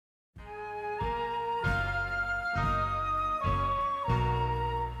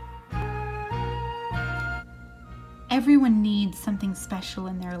Everyone needs something special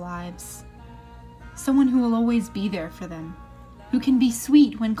in their lives. Someone who will always be there for them, who can be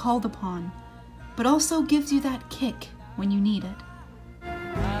sweet when called upon, but also gives you that kick when you need it.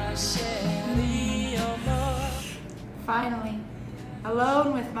 Finally,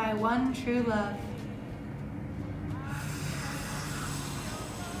 alone with my one true love.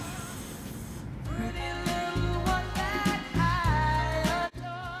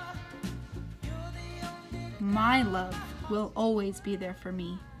 My love will always be there for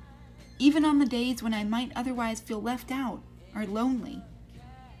me, even on the days when I might otherwise feel left out or lonely.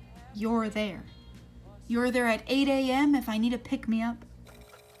 You're there. You're there at 8 a.m. if I need a pick-me-up.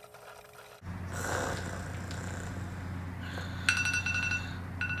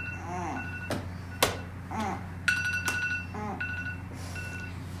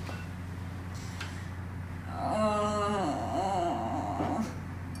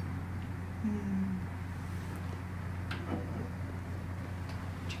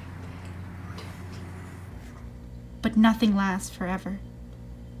 But nothing lasts forever.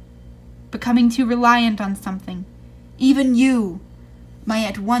 Becoming too reliant on something, even you, my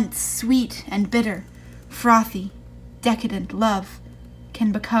at once sweet and bitter, frothy, decadent love,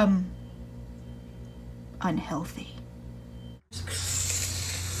 can become unhealthy.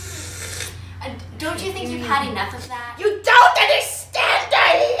 Don't you think you've had enough of that? You don't understand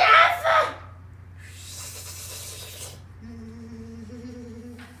enough!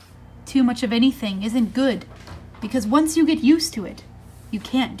 Too much of anything isn't good, because once you get used to it, you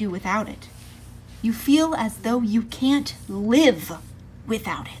can't do without it. You feel as though you can't live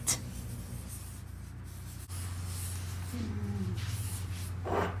without it.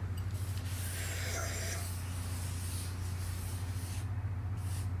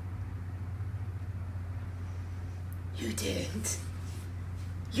 You didn't.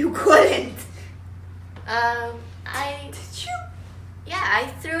 You couldn't. Did you? Yeah, I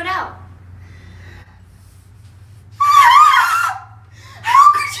threw it out.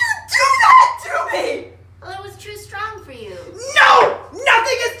 Well, it was too strong for you. No!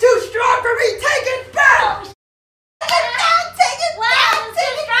 Nothing is too strong for me! Take it back! Take it back! Take it back!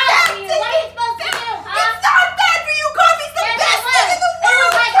 Take it back! What are you supposed to do, huh? It's not bad for you! Coffee's the best thing in the world! It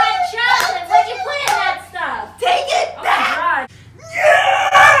was like hot chocolate. What'd you put in that stuff? Take it back! Yeah!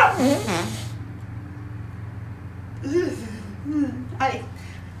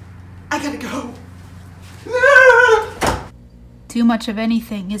 I gotta go. Too much of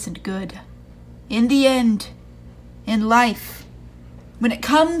anything isn't good. In the end, in life, when it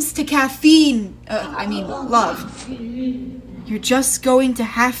comes to caffeine, love, you're just going to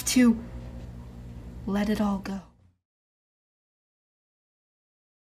have to let it all go.